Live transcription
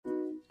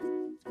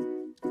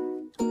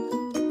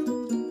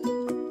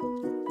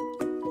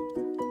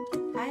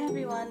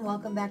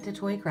welcome back to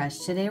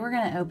ToyCrushed. Today we're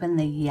going to open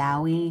the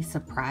Yowie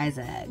surprise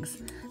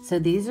eggs. So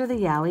these are the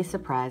Yowie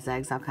surprise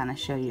eggs. I'll kind of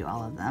show you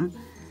all of them.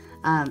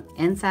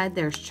 Inside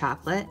there's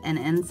chocolate, and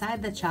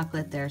inside the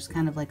chocolate there's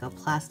kind of like a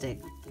plastic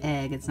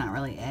egg. It's not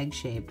really egg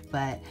shaped,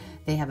 but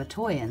they have a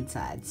toy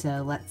inside.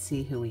 So let's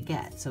see who we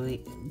get. So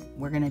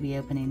we're going to be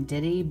opening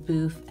Diddy,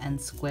 Boof, and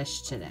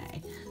Squish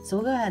today. So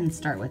we'll go ahead and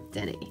start with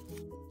Diddy.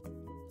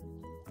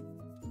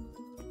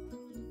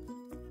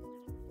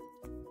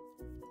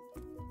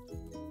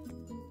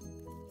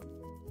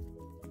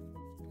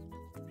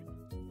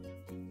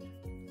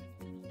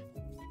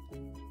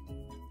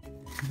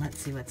 Let's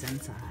see what's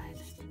inside.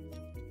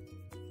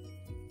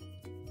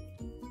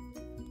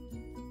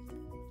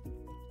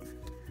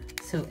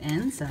 So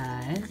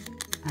inside,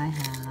 I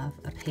have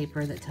a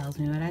paper that tells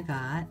me what I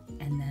got,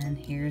 and then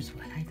here's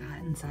what I got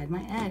inside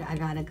my egg. I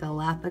got a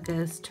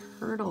Galapagos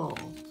turtle.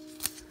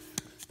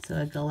 So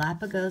a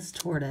Galapagos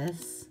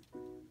tortoise.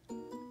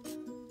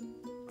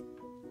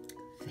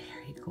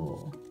 Very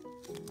cool.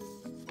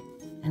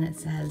 And it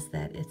says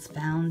that it's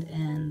found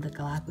in the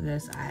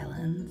Galapagos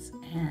Islands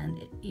and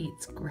it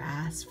eats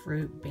grass,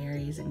 fruit,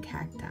 berries, and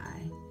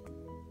cacti.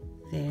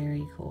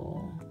 Very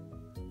cool.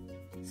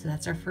 So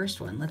that's our first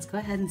one. Let's go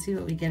ahead and see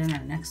what we get in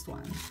our next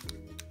one.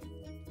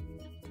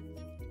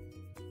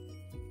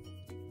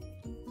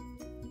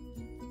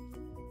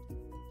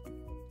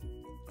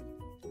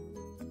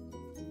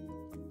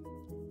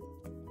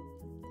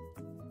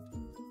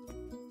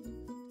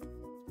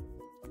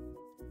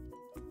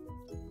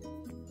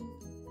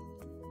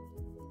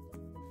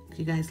 If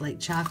you guys like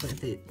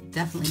chocolate, it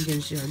definitely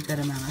gives you a good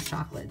amount of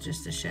chocolate,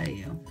 just to show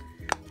you.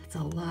 That's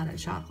a lot of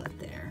chocolate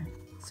there.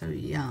 So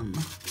yum.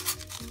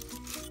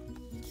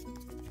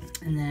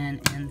 And then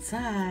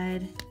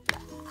inside,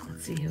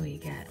 let's see who we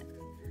get.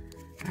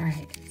 All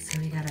right, so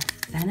we got a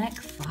fennec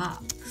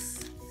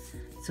fox.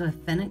 So a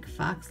fennec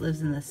fox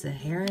lives in the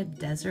Sahara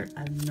Desert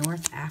of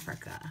North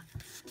Africa.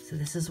 So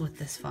this is what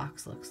this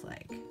fox looks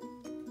like.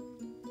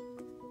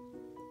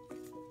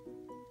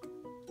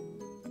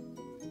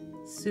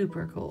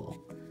 Super cool.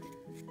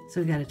 So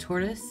we got a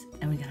tortoise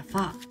and we got a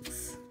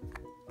fox.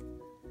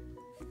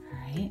 All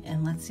right,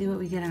 and let's see what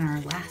we get in our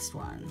last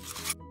one.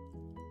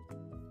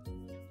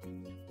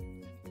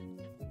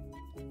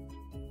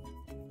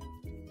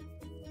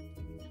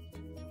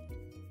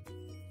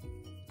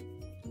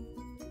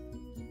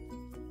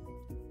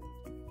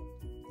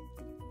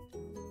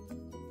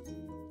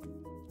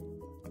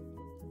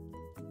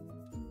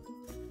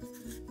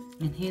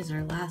 And here's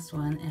our last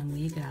one, and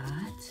we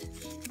got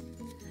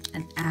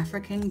an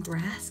African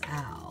grass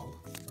owl.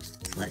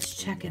 So let's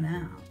check him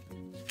out.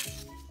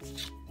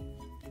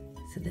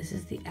 So this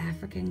is the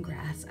African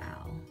grass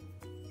owl.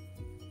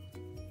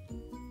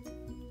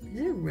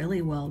 These are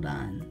really well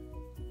done.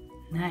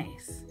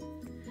 Nice.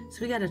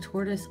 So we got a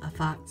tortoise, a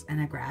fox,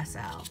 and a grass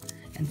owl.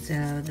 And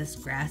so this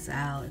grass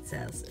owl, it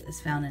says,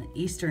 is found in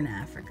Eastern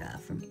Africa,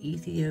 from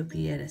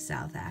Ethiopia to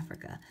South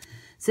Africa.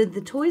 So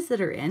the toys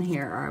that are in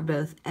here are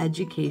both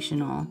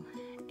educational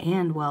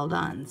and well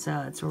done.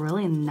 So it's a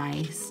really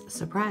nice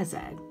surprise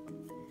egg.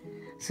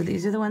 So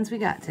these are the ones we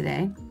got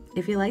today.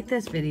 If you like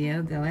this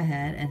video, go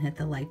ahead and hit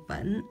the like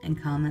button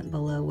and comment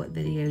below what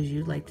videos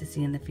you'd like to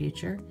see in the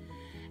future.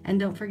 And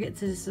don't forget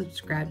to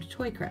subscribe to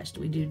ToyCrushed.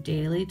 We do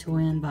daily toy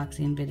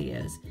unboxing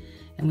videos,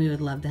 and we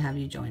would love to have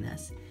you join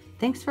us.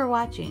 Thanks for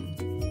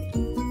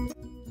watching.